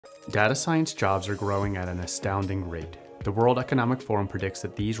Data science jobs are growing at an astounding rate. The World Economic Forum predicts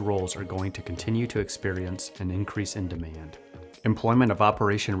that these roles are going to continue to experience an increase in demand. Employment of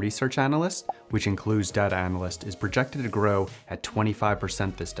operation research analysts, which includes data analyst, is projected to grow at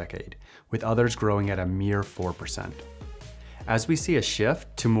 25% this decade, with others growing at a mere 4%. As we see a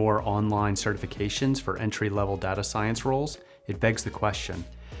shift to more online certifications for entry-level data science roles, it begs the question,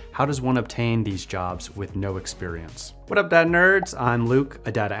 how does one obtain these jobs with no experience? What up, data nerds? I'm Luke,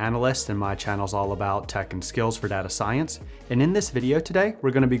 a data analyst, and my channel's all about tech and skills for data science. And in this video today,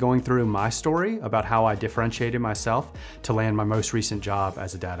 we're going to be going through my story about how I differentiated myself to land my most recent job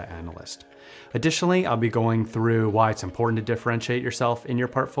as a data analyst. Additionally, I'll be going through why it's important to differentiate yourself in your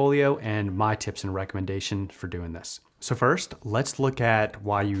portfolio and my tips and recommendations for doing this. So first, let's look at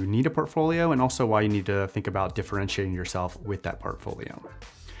why you need a portfolio and also why you need to think about differentiating yourself with that portfolio.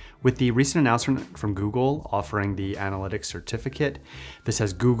 With the recent announcement from Google offering the analytics certificate, this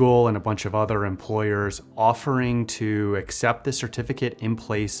has Google and a bunch of other employers offering to accept the certificate in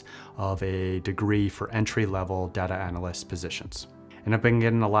place of a degree for entry-level data analyst positions. And I've been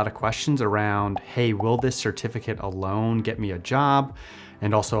getting a lot of questions around, hey, will this certificate alone get me a job?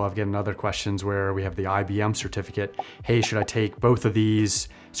 And also I've gotten other questions where we have the IBM certificate. Hey, should I take both of these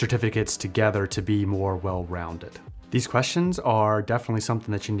certificates together to be more well-rounded? These questions are definitely something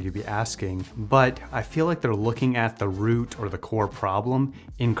that you need to be asking, but I feel like they're looking at the root or the core problem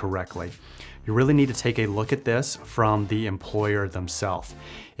incorrectly. You really need to take a look at this from the employer themselves.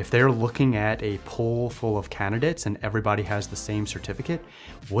 If they're looking at a pool full of candidates and everybody has the same certificate,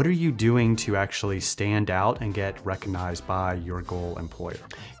 what are you doing to actually stand out and get recognized by your goal employer?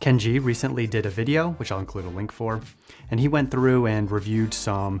 Ken G recently did a video, which I'll include a link for, and he went through and reviewed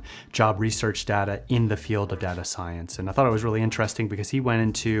some job research data in the field of data science. And I thought it was really interesting because he went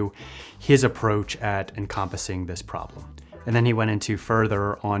into his approach at encompassing this problem. And then he went into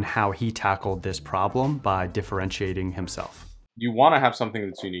further on how he tackled this problem by differentiating himself. You want to have something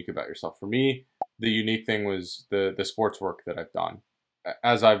that's unique about yourself. For me, the unique thing was the sports work that I've done.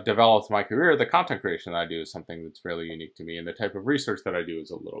 As I've developed my career, the content creation that I do is something that's fairly unique to me, and the type of research that I do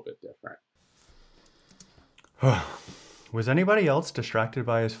is a little bit different. Was anybody else distracted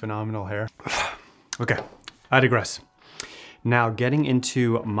by his phenomenal hair? Okay, I digress. Now, getting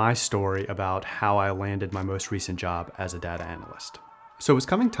into my story about how I landed my most recent job as a data analyst. So it was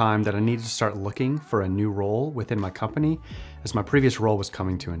coming time that I needed to start looking for a new role within my company as my previous role was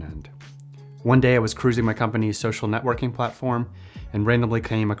coming to an end. One day I was cruising my company's social networking platform and randomly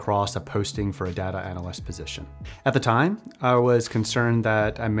came across a posting for a data analyst position. At the time, I was concerned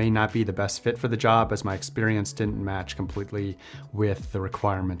that I may not be the best fit for the job as my experience didn't match completely with the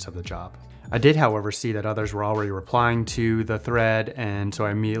requirements of the job. I did, however, see that others were already replying to the thread, and so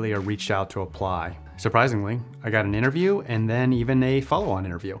I immediately reached out to apply. Surprisingly, I got an interview and then even a follow-on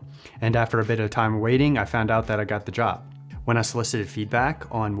interview. And after a bit of time waiting, I found out that I got the job. When I solicited feedback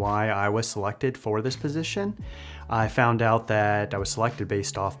on why I was selected for this position, I found out that I was selected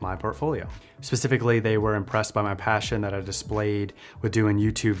based off my portfolio. Specifically, they were impressed by my passion that I displayed with doing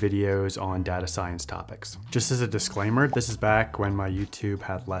YouTube videos on data science topics. Just as a disclaimer, this is back when my YouTube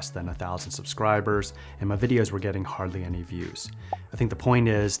had less than 1,000 subscribers and my videos were getting hardly any views. I think the point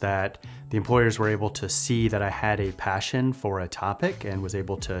is that the employers were able to see that I had a passion for a topic and was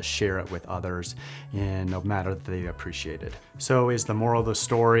able to share it with others in a manner that they appreciated. So is the moral of the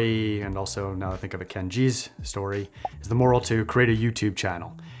story, and also now I think of it, Ken G's story, is the moral to create a YouTube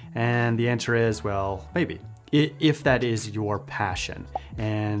channel? And the answer is, well, maybe. If that is your passion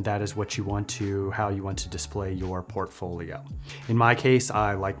and that is what you want to, how you want to display your portfolio. In my case,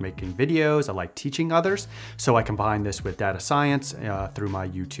 I like making videos, I like teaching others, so I combine this with data science through my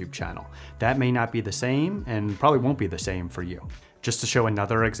YouTube channel. That may not be the same and probably won't be the same for you. Just to show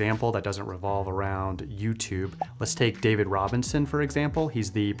another example that doesn't revolve around YouTube, let's take David Robinson, for example.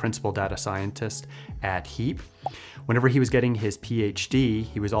 He's the principal data scientist at Heap. Whenever he was getting his PhD,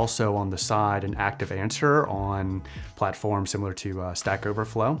 he was also on the side an active answerer on platforms similar to Stack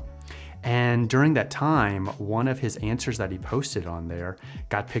Overflow. And during that time, one of his answers that he posted on there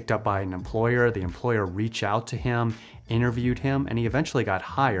got picked up by an employer. The employer reached out to him, interviewed him, and he eventually got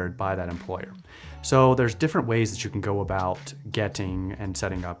hired by that employer. So there's different ways that you can go about getting and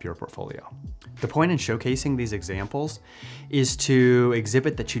setting up your portfolio. The point in showcasing these examples is to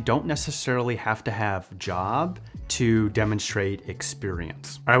exhibit that you don't necessarily have to have job to demonstrate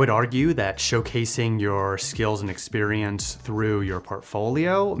experience. I would argue that showcasing your skills and experience through your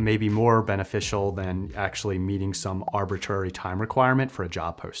portfolio may be more beneficial than actually meeting some arbitrary time requirement for a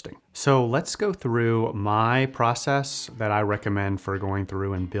job posting. So let's go through my process that I recommend for going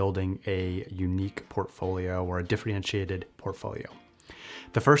through and building a unique portfolio or a differentiated portfolio.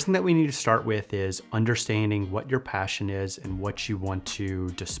 The first thing that we need to start with is understanding what your passion is and what you want to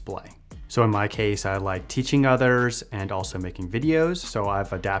display. So in my case, I like teaching others and also making videos, so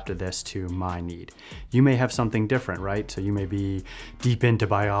I've adapted this to my need. You may have something different, right? So you may be deep into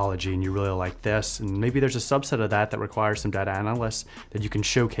biology and you really like this, and maybe there's a subset of that that requires some data analysts that you can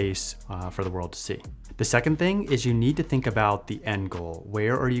showcase for the world to see. The second thing is you need to think about the end goal.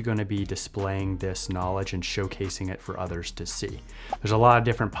 Where are you going to be displaying this knowledge and showcasing it for others to see? There's a lot of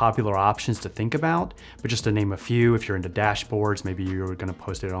different popular options to think about, but just to name a few, if you're into dashboards, maybe you're going to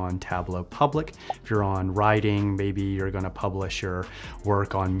post it on Tableau Public. If you're on writing, maybe you're going to publish your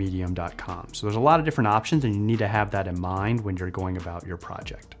work on medium.com. So there's a lot of different options, and you need to have that in mind when you're going about your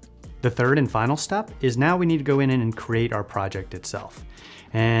project. The third and final step is now we need to go in and create our project itself.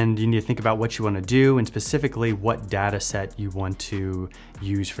 And you need to think about what you want to do and specifically what data set you want to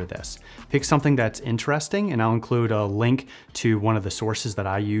use for this. Pick something that's interesting, and I'll include a link to one of the sources that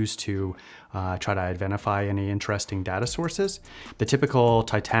I use to try to identify any interesting data sources. The typical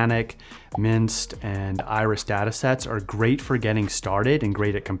Titanic, MINST, and IRIS data sets are great for getting started and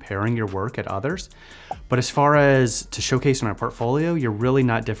great at comparing your work at others. But as far as to showcase in our portfolio, you're really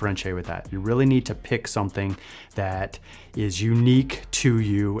not differentiated with that. You really need to pick something that is unique to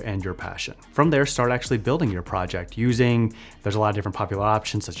you and your passion. From there, start actually building your project using, there's a lot of different popular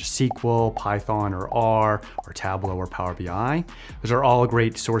options such as SQL, Python, or R, or Tableau, or Power BI. Those are all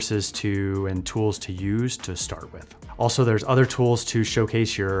great sources and tools to use to start with. Also, there's other tools to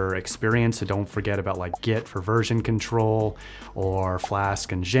showcase your experience, so don't forget about like Git for version control, or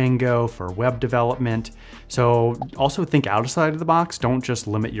Flask and Django for web development. So also think outside of the box. Don't just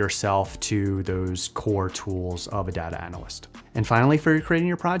limit yourself to those core tools of a data analyst. And finally, for creating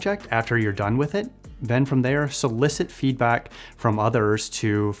your project, after you're done with it, then from there, solicit feedback from others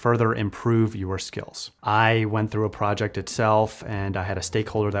to further improve your skills. I went through a project itself, and I had a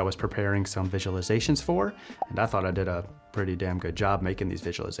stakeholder that was preparing some visualizations for, and I thought I did a pretty damn good job making these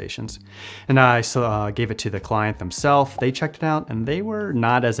visualizations. And I gave it to the client themselves. They checked it out, and they were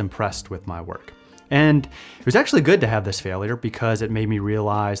not as impressed with my work. And it was actually good to have this failure because it made me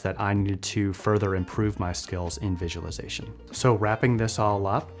realize that I needed to further improve my skills in visualization. So wrapping this all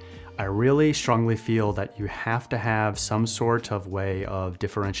up, I really strongly feel that you have to have some sort of way of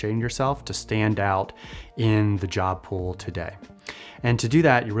differentiating yourself to stand out in the job pool today. And to do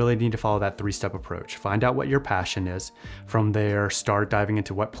that, you really need to follow that three-step approach. Find out what your passion is. From there, start diving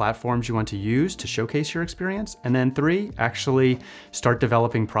into what platforms you want to use to showcase your experience. And then 3, actually start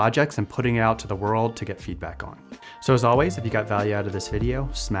developing projects and putting it out to the world to get feedback on. So as always, if you got value out of this video,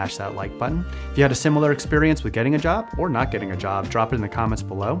 smash that like button. If you had a similar experience with getting a job or not getting a job, drop it in the comments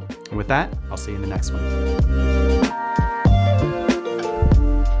below. And with that, I'll see you in the next one.